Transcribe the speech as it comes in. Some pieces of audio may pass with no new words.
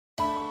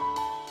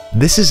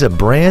This is a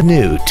brand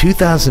new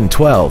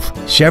 2012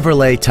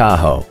 Chevrolet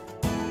Tahoe.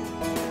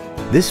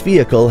 This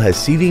vehicle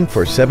has seating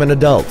for 7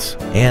 adults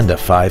and a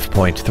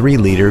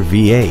 5.3-liter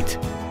V8.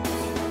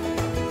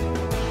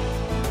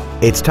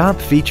 Its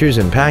top features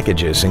and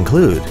packages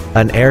include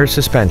an air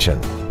suspension,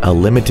 a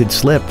limited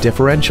slip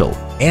differential,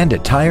 and a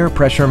tire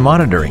pressure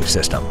monitoring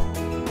system.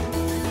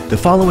 The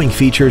following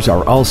features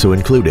are also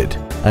included: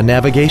 a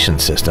navigation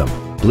system,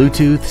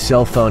 Bluetooth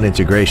cell phone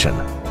integration,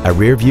 a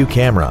rear view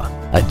camera,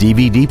 a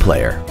DVD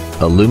player,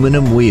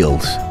 aluminum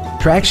wheels,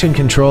 traction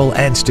control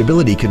and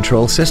stability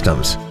control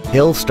systems,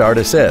 hill start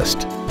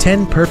assist,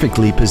 10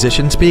 perfectly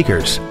positioned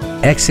speakers,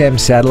 XM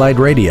satellite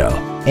radio,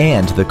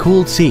 and the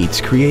cooled seats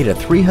create a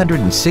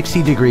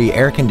 360-degree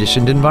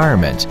air-conditioned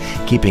environment,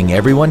 keeping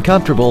everyone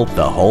comfortable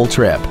the whole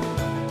trip.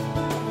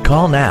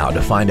 Call now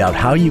to find out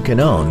how you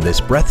can own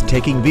this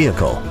breathtaking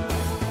vehicle.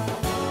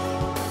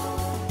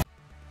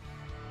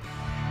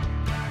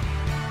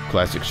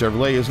 Classic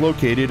Chevrolet is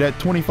located at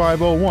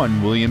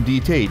 2501 William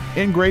D Tate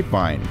in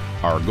Grapevine.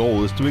 Our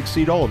goal is to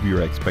exceed all of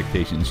your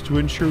expectations to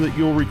ensure that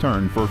you'll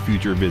return for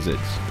future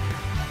visits.